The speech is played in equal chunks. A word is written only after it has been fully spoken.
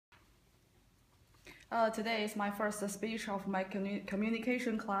Today is my first speech of my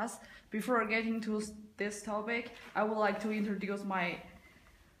communication class. Before getting to this topic, I would like to introduce my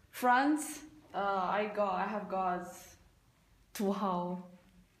friends. I have got 土豪、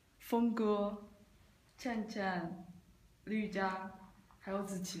峰哥、倩倩、绿佳，还有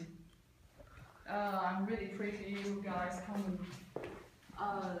子琪。I'm really appreciate you guys coming.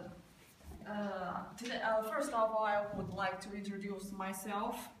 Today, first of all, I would like to introduce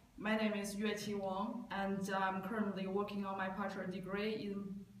myself. My name is Yueqi and I'm currently working on my bachelor degree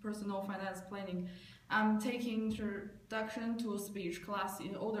in personal finance planning. I'm taking introduction to speech class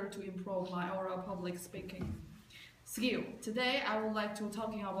in order to improve my oral public speaking skill. Today, I would like to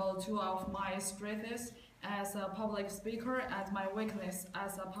talking about two of my strengths as a public speaker and my weakness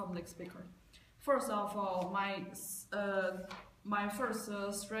as a public speaker. First of all, my first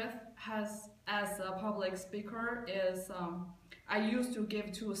strength as a public speaker is I used to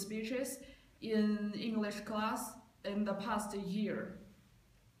give 2 speeches in English class in the past year.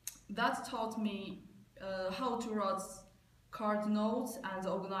 That taught me how to write card notes and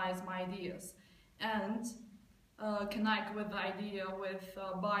organize my ideas, and connect with the idea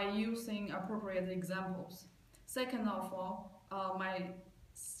by using appropriate examples. Second of all, my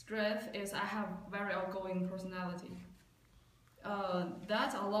strength is I have very outgoing personality.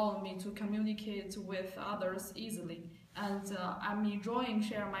 That allowed me to communicate with others easily, and I'm enjoying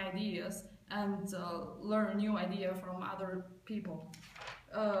sharing my ideas and learn new ideas from other people.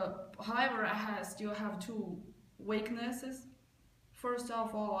 However, I still have 2 weaknesses. First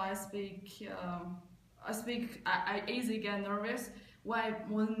of all, I easily get nervous.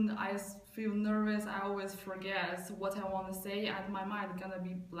 When I feel nervous, I always forget what I want to say, and my mind gonna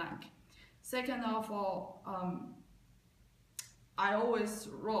be blank. Second of all, I always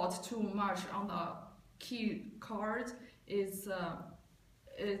wrote too much on the key card.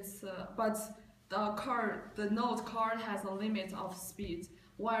 But the note card has a limit of speed.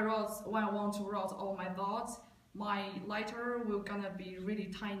 When I want to write all my thoughts, my letter will gonna be really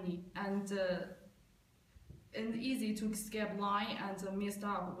tiny and easy to skip line and messed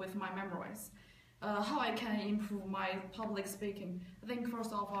up with my memories. How I can improve my public speaking? I think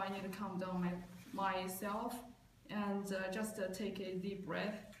first of all I need to calm down myself and just take a deep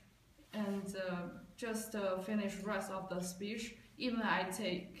breath and just finish the rest of the speech. Even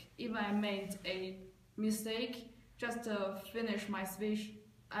I made a mistake, just finish my speech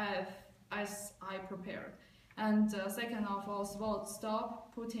as I prepared. And second of all,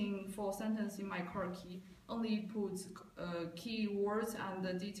 stop putting full sentence in my card key. Only put key words and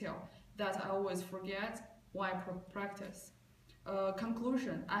the detail that I always forget when I practice.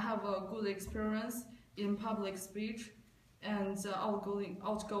 Conclusion: I have a good experience in public speech and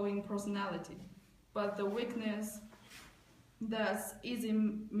outgoing personality, but the weakness that's easy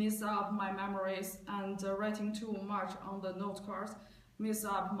mess up my memories, and writing too much on the note cards mess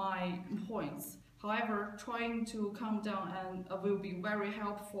up my points. However, trying to calm down and will be very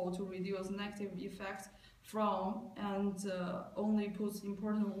helpful to reduce negative effects from and only put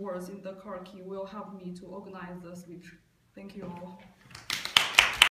important words in the card key will help me to organize the speech. Thank you all.